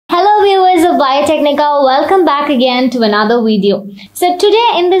Hi Technica, welcome back again to another video. So today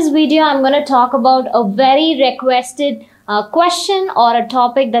in this video, I'm going to talk about a very requested question or a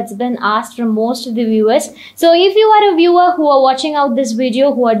topic that's been asked from most of the viewers. So if you are a viewer who are watching out this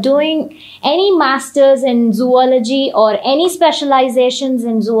video, who are doing any masters in zoology or any specializations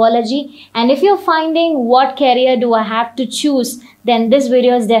in zoology, and if you're finding what career do I have to choose, then this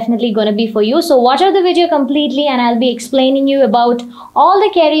video is definitely going to be for you. So watch out the video completely and I'll be explaining you about all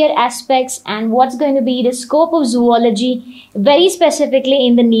the career aspects and what's going to be the scope of zoology very specifically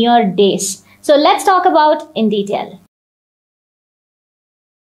in the near days. So let's talk about in detail.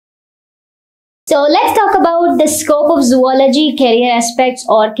 So let's talk about the scope of zoology, career aspects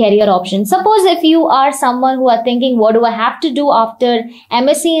or career options. Suppose if you are someone who are thinking, what do I have to do after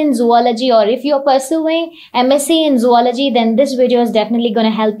MSc in zoology, or if you're pursuing MSc in zoology, then this video is definitely going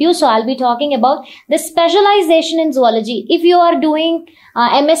to help you. So I'll be talking about the specialization in zoology. If you are doing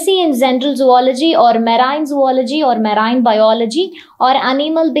MSc in general zoology or marine biology or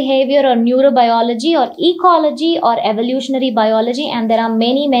animal behavior or neurobiology or ecology or evolutionary biology, and there are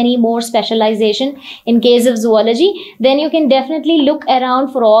many more specializations in case of zoology, then you can definitely look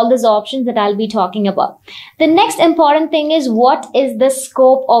around for all these options that I'll be talking about. The next important thing is, what is the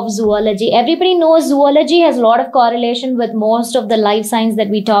scope of zoology? Everybody knows zoology has a lot of correlation with most of the life science that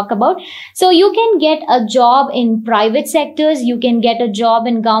we talk about. So you can get a job in private sectors, you can get a job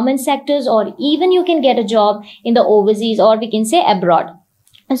in government sectors, or even you can get a job in the overseas, or we can say abroad.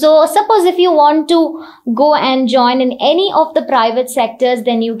 So suppose if you want to go and join in any of the private sectors,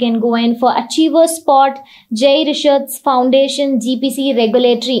 then you can go in for Achiever Spot, J Research Foundation, GPC,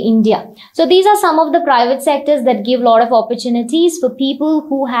 Regulatory India. So these are some of the private sectors that give a lot of opportunities for people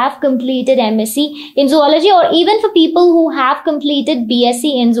who have completed MSc in zoology, or even for people who have completed BSc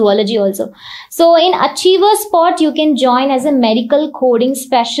in zoology also. So in Achiever Spot, you can join as a medical coding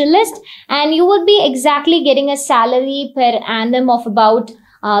specialist, and you would be exactly getting a salary per annum of about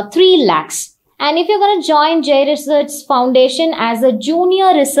 3 lakhs. And if you're going to join J Research Foundation as a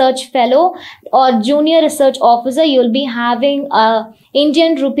junior research fellow or junior research officer, you'll be having a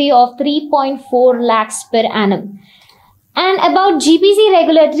Indian rupee of 3.4 lakhs per annum. And about GPC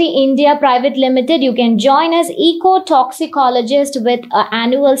Regulatory India Private Limited, you can join as eco-toxicologist with an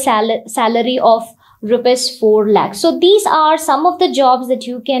annual salary of rupees 4 lakhs. So these are some of the jobs that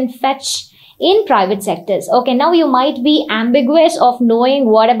you can fetch in private sectors. Okay, now you might be ambiguous of knowing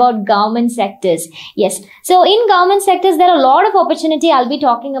what about government sectors. Yes, so in government sectors, there are a lot of opportunity I'll be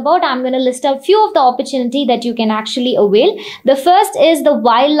talking about. I'm going to list out few of the opportunity that you can actually avail. The first is the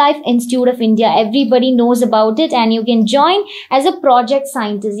Wildlife Institute of India. Everybody knows about it, and you can join as a project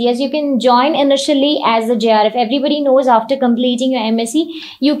scientist. Yes, you can join initially as a JRF. Everybody knows after completing your MSc,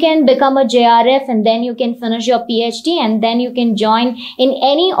 you can become a JRF and then you can finish your PhD, and then you can join in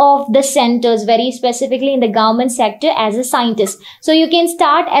any of the centers, very specifically in the government sector, as a scientist. So you can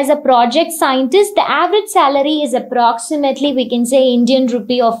start as a project scientist. The average salary is approximately, we can say, Indian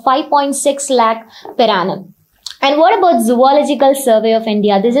rupee of 5.6 lakh per annum. And what about Zoological Survey of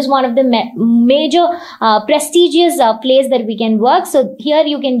India? This is one of the major prestigious place that we can work. So here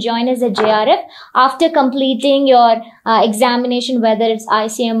you can join as a JRF after completing your examination, whether it's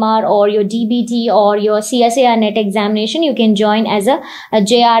ICMR or your DBT or your CSIR NET examination. You can join as a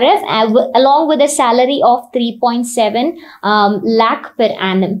JRF along with a salary of 3.7 lakh per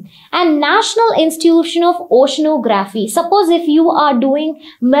annum. And National Institution of Oceanography. Suppose if you are doing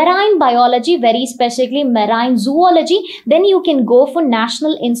marine biology, very specifically marine zoology, then you can go for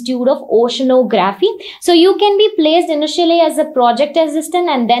National Institute of Oceanography. So you can be placed initially as a project assistant,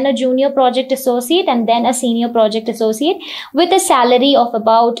 and then a junior project associate, and then a senior project associate with a salary of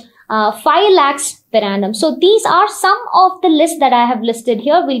about 5 lakhs per annum. So these are some of the lists that I have listed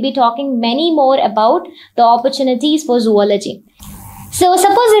here. We'll be talking many more about the opportunities for zoology. So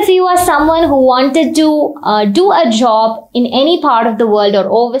suppose if you are someone who wanted to do a job in any part of the world or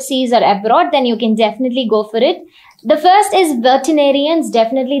overseas or abroad, then you can definitely go for it. The first is veterinarians.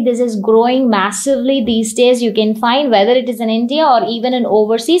 Definitely this is growing massively these days. You can find whether it is in India or even in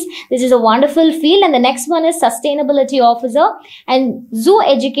overseas. This is a wonderful field. And the next one is sustainability officer and zoo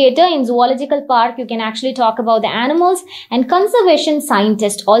educator. In zoological park, you can actually talk about the animals, and conservation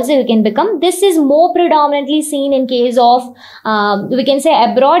scientist also you can become. This is more predominantly seen in case of, we can say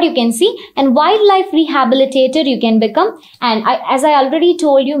abroad, you can see, and wildlife rehabilitator you can become. And as I already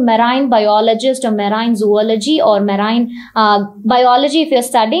told you, marine biologist or marine zoology or marine biology, if you're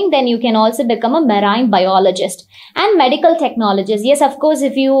studying, then you can also become a marine biologist. And medical technologist. Yes, of course,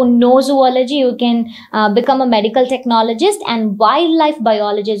 if you know zoology, you can become a medical technologist. And wildlife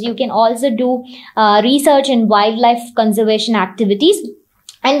biologist, you can also do research in wildlife conservation activities.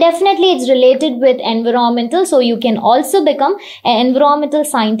 And definitely it's related with environmental, so you can also become an environmental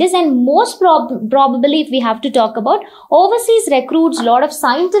scientist. And most probably, if we have to talk about, overseas recruits a lot of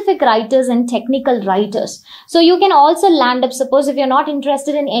scientific writers and technical writers, so you can also land up, suppose if you're not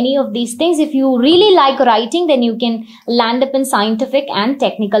interested in any of these things, if you really like writing, then you can land up in scientific and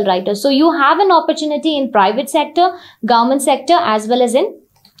technical writers. So you have an opportunity in private sector, government sector, as well as in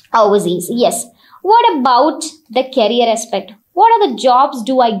overseas. Yes. What about the career aspect? What are the jobs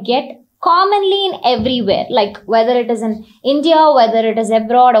do I get commonly in everywhere? Like whether it is in India, whether it is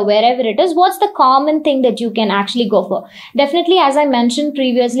abroad, or wherever it is, what's the common thing that you can actually go for? Definitely, as I mentioned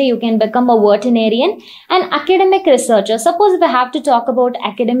previously, you can become a veterinarian and academic researcher. Suppose if I have to talk about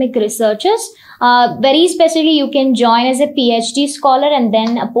academic researchers, very specifically, you can join as a PhD scholar and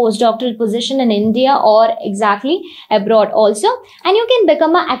then a postdoctoral position in India or exactly abroad also. And you can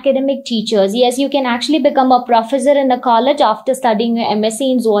become an academic teacher. Yes, you can actually become a professor in a college after studying your MSc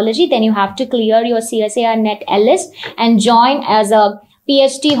in zoology. Then you have to clear your CSIR NET LS and join as a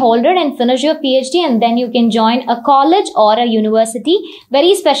PhD holder and finish your PhD, and then you can join a college or a university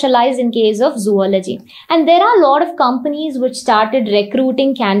very specialized in case of zoology. And there are a lot of companies which started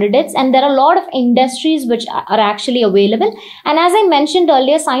recruiting candidates, and there are a lot of industries which are actually available. And as I mentioned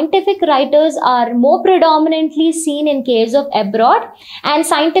earlier, scientific writers are more predominantly seen in case of abroad, and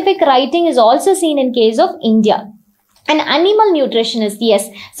scientific writing is also seen in case of India. An animal nutritionist, yes.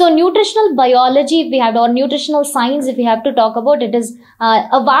 So nutritional biology, if we have, or nutritional science, if we have to talk about, it is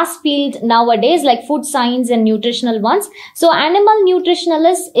a vast field nowadays, like food science and nutritional ones. So animal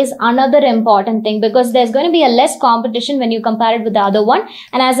nutritionalist is another important thing, because there's going to be a less competition when you compare it with the other one.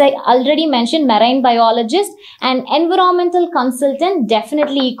 And as I already mentioned, marine biologist and environmental consultant,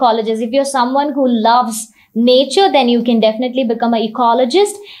 definitely ecologist. If you're someone who loves nature, then you can definitely become an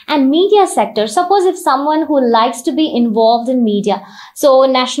ecologist. And media sector, suppose if someone who likes to be involved in media, so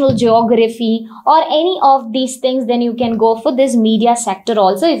National Geography or any of these things, then you can go for this media sector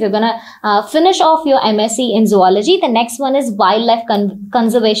also. If you're gonna finish off your MSc in zoology, the next one is wildlife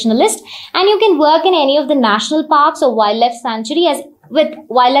conservationist, and you can work in any of the national parks or wildlife sanctuary as with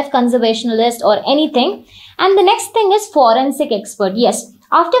wildlife conservationist or anything. And the next thing is forensic expert. Yes,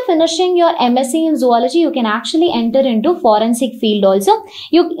 after finishing your MSc in zoology, you can actually enter into forensic field also.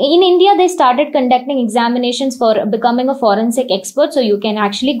 In India, they started conducting examinations for becoming a forensic expert, so you can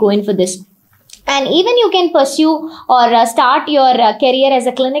actually go in for this. And even you can pursue or start your career as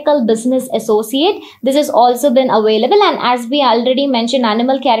a clinical business associate. This has also been available. And as we already mentioned,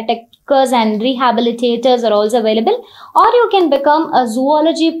 animal caretakers and rehabilitators are also available. Or you can become a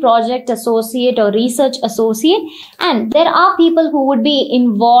zoology project associate or research associate. And there are people who would be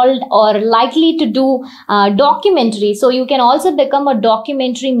involved or likely to do documentary. So you can also become a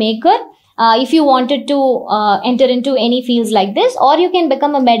documentary maker. If you wanted to enter into any fields like this, or you can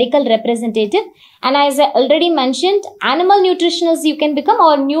become a medical representative. And as I already mentioned, animal nutritionist you can become,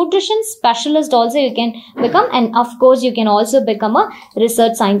 or nutrition specialist also you can become. And of course, you can also become a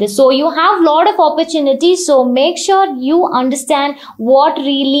research scientist. So you have a lot of opportunities. So make sure you understand what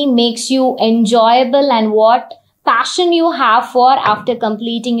really makes you enjoyable and what passion you have for after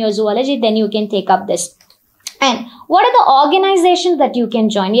completing your zoology. Then you can take up this. And what are the organizations that you can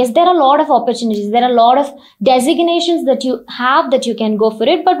join? Yes, there are a lot of opportunities. There are a lot of designations that you have that you can go for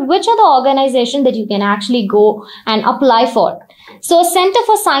it. But which are the organizations that you can actually go and apply for? So Center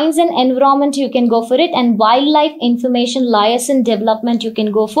for Science and Environment, you can go for it. And Wildlife Information Liaison Development, you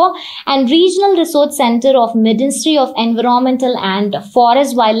can go for. And Regional Resource Center of Ministry of Environmental and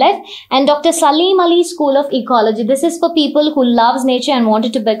Forest Wildlife. And Dr. Salim Ali School of Ecology. This is for people who loves nature and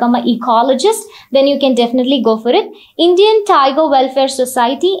wanted to become an ecologist. Then you can definitely go for it. Indian Tiger Welfare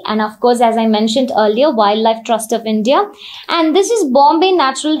Society. And of course, as I mentioned earlier, Wildlife Trust of India. And this is Bombay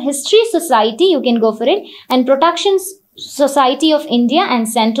Natural History Society. You can go for it. And Protections Society of India and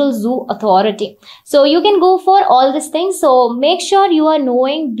Central Zoo Authority. So you can go for all these things. So make sure you are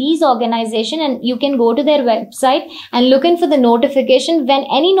knowing these organizations, and you can go to their website and look in for the notification. When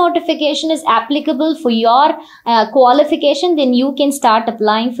any notification is applicable for your qualification, then you can start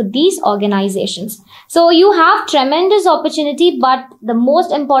applying for these organizations. So you have tremendous opportunity, but the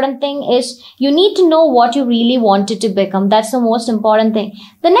most important thing is you need to know what you really wanted to become. That's the most important thing.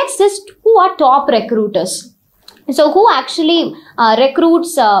 The next is, who are top recruiters? So who actually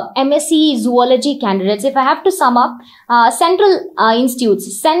recruits MSc Zoology candidates? If I have to sum up, central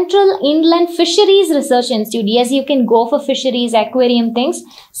institutes, Central Inland Fisheries Research Institute. Yes, you can go for fisheries, aquarium things.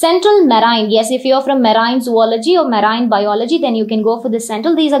 Central Marine. Yes, if you're from marine zoology or marine biology, then you can go for the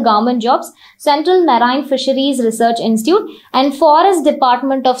central. These are government jobs. Central Marine Fisheries Research Institute. And Forest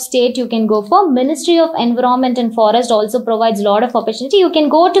Department of State, you can go for. Ministry of Environment and Forest also provides a lot of opportunity. You can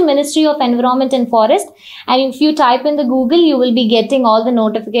go to Ministry of Environment and Forest, and if you type in the Google, you will be getting all the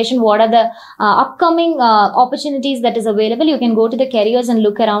notification. What are the upcoming opportunities that is available? You can go to the careers and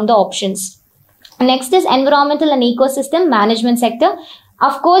look around the options. Next is Environmental and Ecosystem Management sector.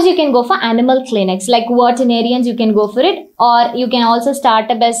 Of course, you can go for animal clinics like veterinarians, you can go for it, or you can also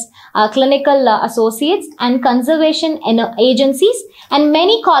start up as clinical associates and conservation agencies, and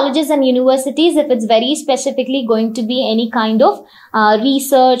many colleges and universities, if it's very specifically going to be any kind of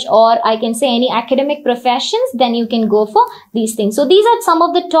research, or I can say any academic professions, then you can go for these things. So these are some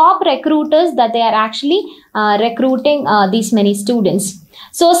of the top recruiters that they are actually recruiting these many students.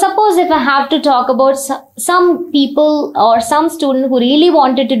 So suppose if I have to talk about some people or some student who really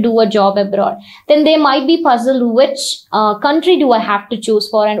wanted to do a job abroad, then they might be puzzled which country do I have to choose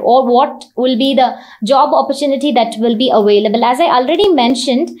for, and or what will be the job opportunity that will be available. As I already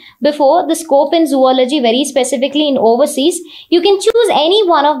mentioned before, the scope in zoology, very specifically in overseas, you can choose any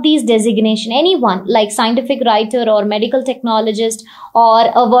one of these designation, any one, like scientific writer or medical technologist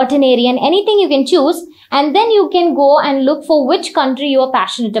or a veterinarian, anything you can choose. And then you can go and look for which country you are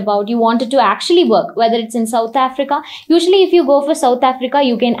passionate about. You wanted to actually work, whether it's in South Africa. Usually if you go for South Africa,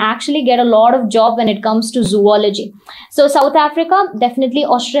 you can actually get a lot of job when it comes to zoology. So South Africa, definitely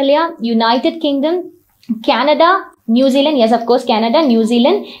Australia, United Kingdom, Canada, New Zealand, yes, of course, Canada, New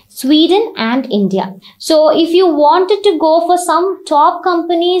Zealand, Sweden and India. So if you wanted to go for some top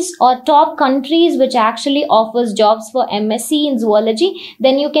companies or top countries which actually offers jobs for MSc in zoology,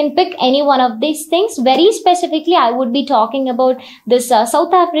 then you can pick any one of these things. Very specifically, I would be talking about this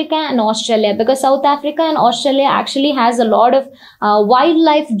South Africa and Australia, because South Africa and Australia actually has a lot of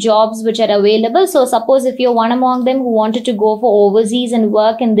wildlife jobs which are available. So suppose if you're one among them who wanted to go for overseas and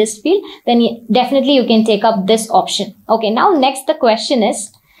work in this field, then definitely you can take up this option. Okay, now next the question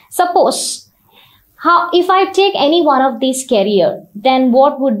is, suppose if I take any one of these career, then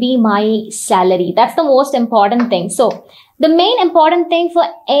what would be my salary? That's the most important thing. So the main important thing for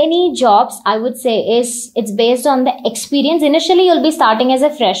any jobs, I would say, is it's based on the experience. Initially, you'll be starting as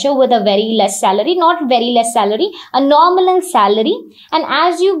a fresher with a very less salary, not very less salary, a nominal salary. And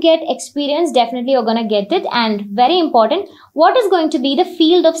as you get experience, definitely you're going to get it. And very important, what is going to be the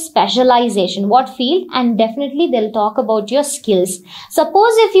field of specialization? What field? And definitely they'll talk about your skills.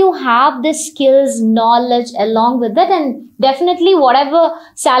 Suppose if you have the skills, knowledge along with it, and definitely whatever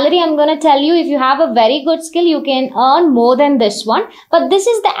salary I'm going to tell you, if you have a very good skill, you can earn more than this one. But this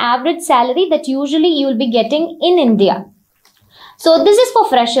is the average salary that usually you will be getting in India. So this is for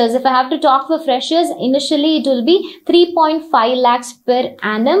freshers. If I have to talk for freshers, initially it will be 3.5 lakhs per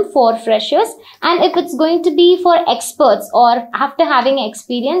annum for freshers. And if it's going to be for experts or after having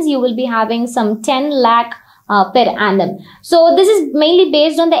experience, you will be having some 10 lakh per annum. So this is mainly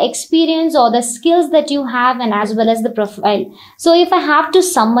based on the experience or the skills that you have, and as well as the profile. So if I have to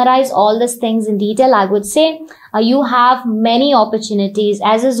summarize all these things in detail, I would say you have many opportunities.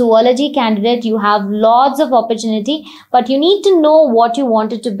 As a zoology candidate, you have lots of opportunity, but you need to know what you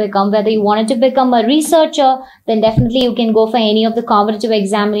wanted to become. Whether you wanted to become a researcher, then definitely you can go for any of the competitive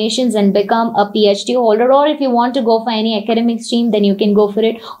examinations and become a PhD holder. Or if you want to go for any academic stream, then you can go for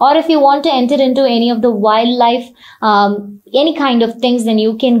it. Or if you want to enter into any of the wildlife, any kind of things, then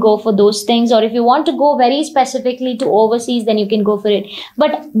you can go for those things. Or if you want to go very specifically to overseas, then you can go for it.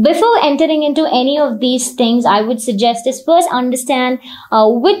 But before entering into any of these things, I would suggest is first understand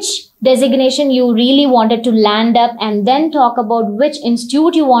which designation you really wanted to land up, and then talk about which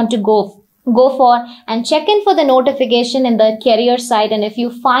institute you want to go for, and check in for the notification in the career site. And if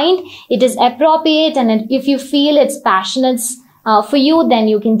you find it is appropriate, and if you feel it's passionate for you, then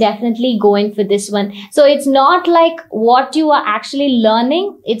you can definitely go in for this one. So it's not like what you are actually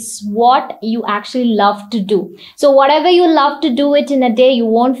learning, it's what you actually love to do. So whatever you love to do it in a day, you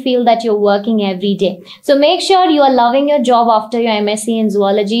won't feel that you're working every day. So make sure you are loving your job after your MSc in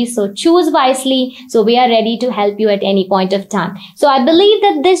zoology. So choose wisely. So we are ready to help you at any point of time. So I believe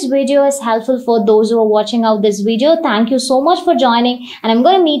that this video is helpful for those who are watching out this video. Thank you so much for joining, and I'm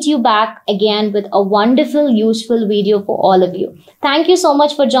going to meet you back again with a wonderful, useful video for all of you. Thank you so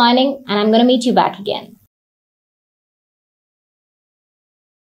much for joining, and I'm going to meet you back again.